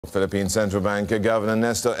Philippine Central Bank Governor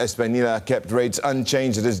Nestor Espenilla kept rates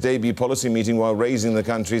unchanged at his debut policy meeting while raising the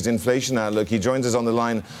country's inflation outlook. He joins us on the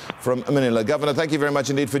line from Manila. Governor, thank you very much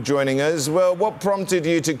indeed for joining us. Well, what prompted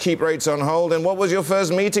you to keep rates on hold, and what was your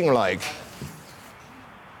first meeting like?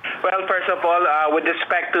 Well, first of all, with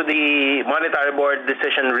respect to the Monetary Board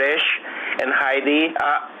decision, Rish and Heidi,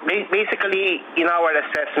 basically, in our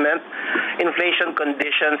assessment, inflation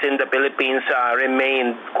conditions in the Philippines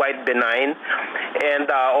remain quite benign, and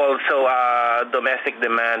also domestic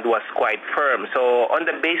demand was quite firm. So on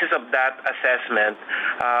the basis of that assessment,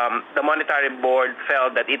 the Monetary Board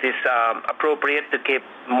felt that it is appropriate to keep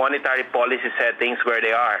monetary policy settings where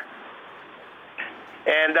they are.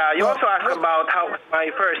 And you also asked about how my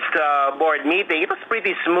first board meeting. It was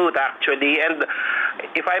pretty smooth, actually, and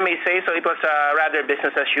if I may say so, it was rather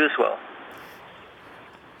business as usual.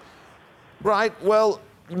 Right. Well,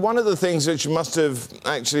 one of the things which must have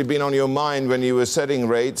actually been on your mind when you were setting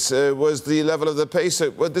rates was the level of the peso.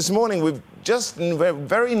 Well, this morning we've just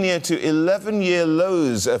very near to 11-year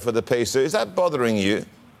lows for the peso. Is that bothering you?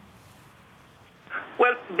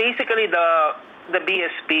 Well, basically the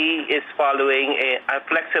BSP is following a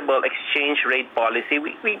flexible exchange rate policy.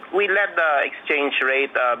 We let the exchange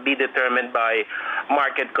rate be determined by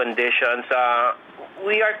market conditions.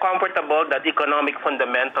 We are comfortable that economic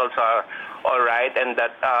fundamentals are all right and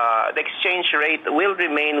that the exchange rate will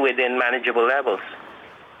remain within manageable levels.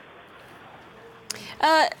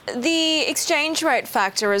 The exchange rate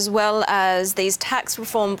factor, as well as these tax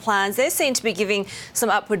reform plans, they seem to be giving some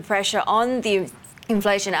upward pressure on the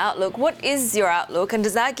inflation outlook. What is your outlook, and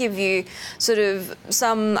does that give you sort of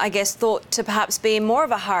some, I guess, thought to perhaps be in more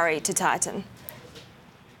of a hurry to tighten?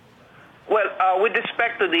 Well, with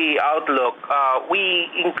respect to the outlook, we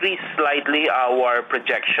increased slightly our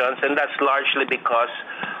projections, and that's largely because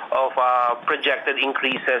of projected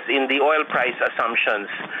increases in the oil price assumptions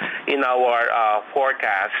in our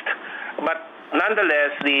forecast. But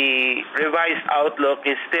nonetheless, the revised outlook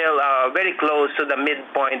is still very close to the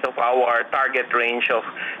midpoint of our target range of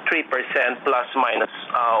 3% plus minus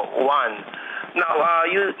 1. Now,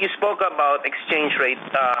 you spoke about exchange rate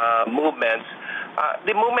movements.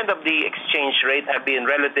 The movement of the exchange rate have been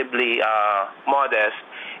relatively modest.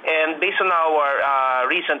 And based on our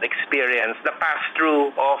recent experience, the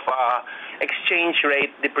pass-through of exchange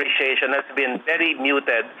rate depreciation has been very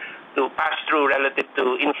muted to pass through relative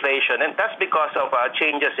to inflation, and that's because of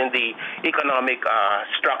changes in the economic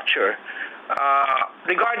structure.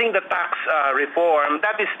 Regarding the tax reform,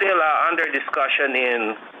 that is still under discussion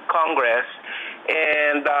in Congress,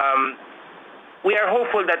 and we are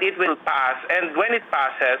hopeful that it will pass, and when it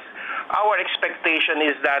passes, our expectation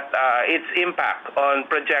is that its impact on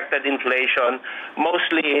projected inflation,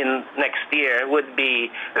 mostly in next year, would be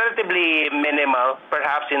relatively minimal,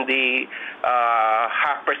 perhaps in the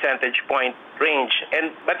half percentage point range,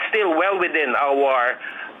 but still well within our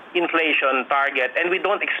inflation target, and we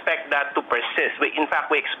don't expect that to persist. In fact,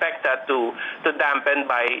 we expect that to dampen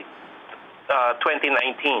by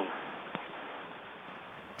 2019.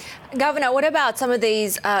 Governor, what about some of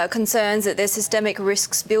these concerns that there's systemic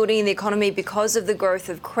risks building in the economy because of the growth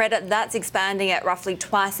of credit that's expanding at roughly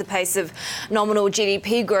twice the pace of nominal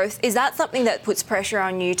GDP growth? Is that something that puts pressure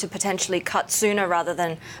on you to potentially cut sooner rather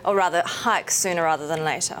than, or rather hike sooner rather than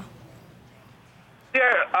later?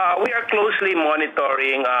 We are closely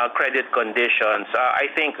monitoring credit conditions. I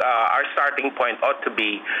think our starting point ought to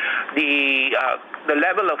be the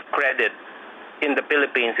level of credit in the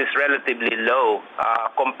Philippines is relatively low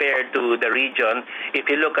compared to the region, if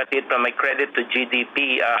you look at it from a credit to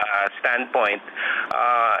GDP standpoint.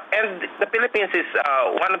 And the Philippines is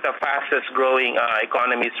one of the fastest growing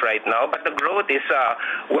economies right now, but the growth is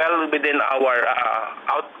well within our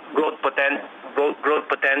growth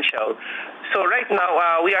potential. So right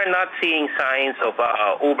now, we are not seeing signs of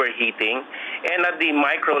overheating. And at the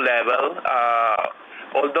micro level,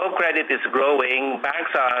 although credit is growing,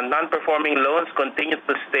 banks' non-performing loans continue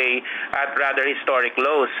to stay at rather historic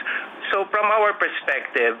lows. So from our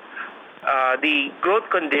perspective, the growth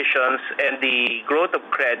conditions and the growth of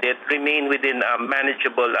credit remain within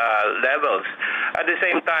manageable levels. At the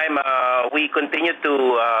same time, we continue to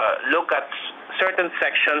look at certain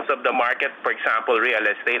sections of the market, for example, real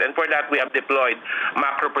estate, and for that we have deployed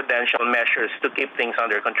macroprudential measures to keep things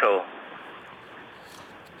under control.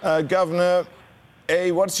 Governor,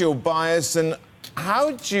 what's your bias, and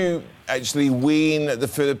how do you actually wean the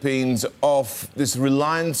Philippines off this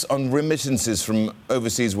reliance on remittances from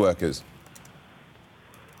overseas workers?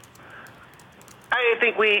 I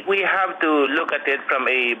think we have to look at it from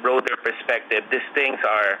a broader perspective. These things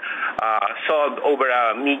are solved over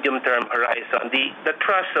a medium-term horizon. The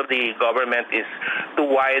thrust of the government is to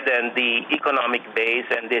widen the economic base,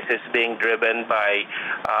 and this is being driven by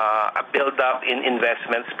a build-up in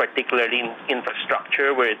investments, particularly in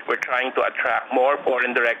infrastructure. We're trying to attract more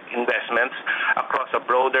foreign direct investments across a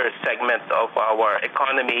broader segment of our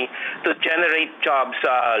economy to generate jobs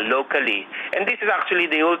locally. And this is actually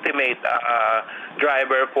the ultimate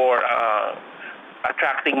driver for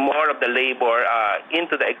attracting more of the labor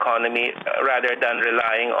into the economy rather than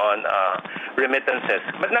relying on remittances.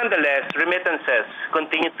 But nonetheless, remittances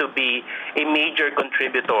continue to be a major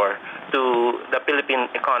contributor to the Philippine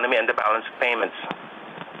economy and the balance of payments.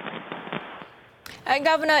 And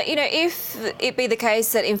Governor, if it be the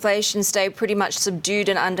case that inflation stay pretty much subdued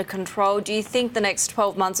and under control, do you think the next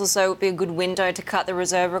 12 months or so would be a good window to cut the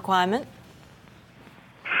reserve requirement?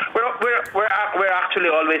 We're actually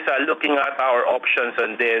always looking at our options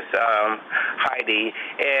on this, Heidi,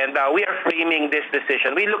 and we are framing this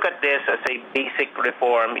decision. We look at this as a basic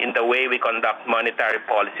reform in the way we conduct monetary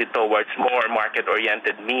policy towards more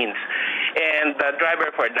market-oriented means. And the driver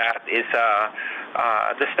for that is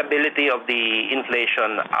the stability of the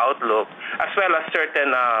inflation outlook, as well as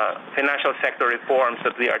certain financial sector reforms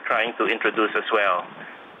that we are trying to introduce as well.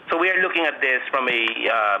 So we are looking at this from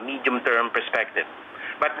a medium-term perspective.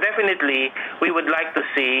 But definitely, we would like to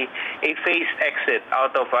see a phased exit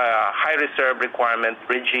out of a high reserve requirement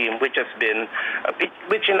regime, which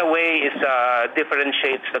in a way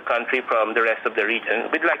differentiates the country from the rest of the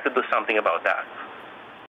region. We'd like to do something about that.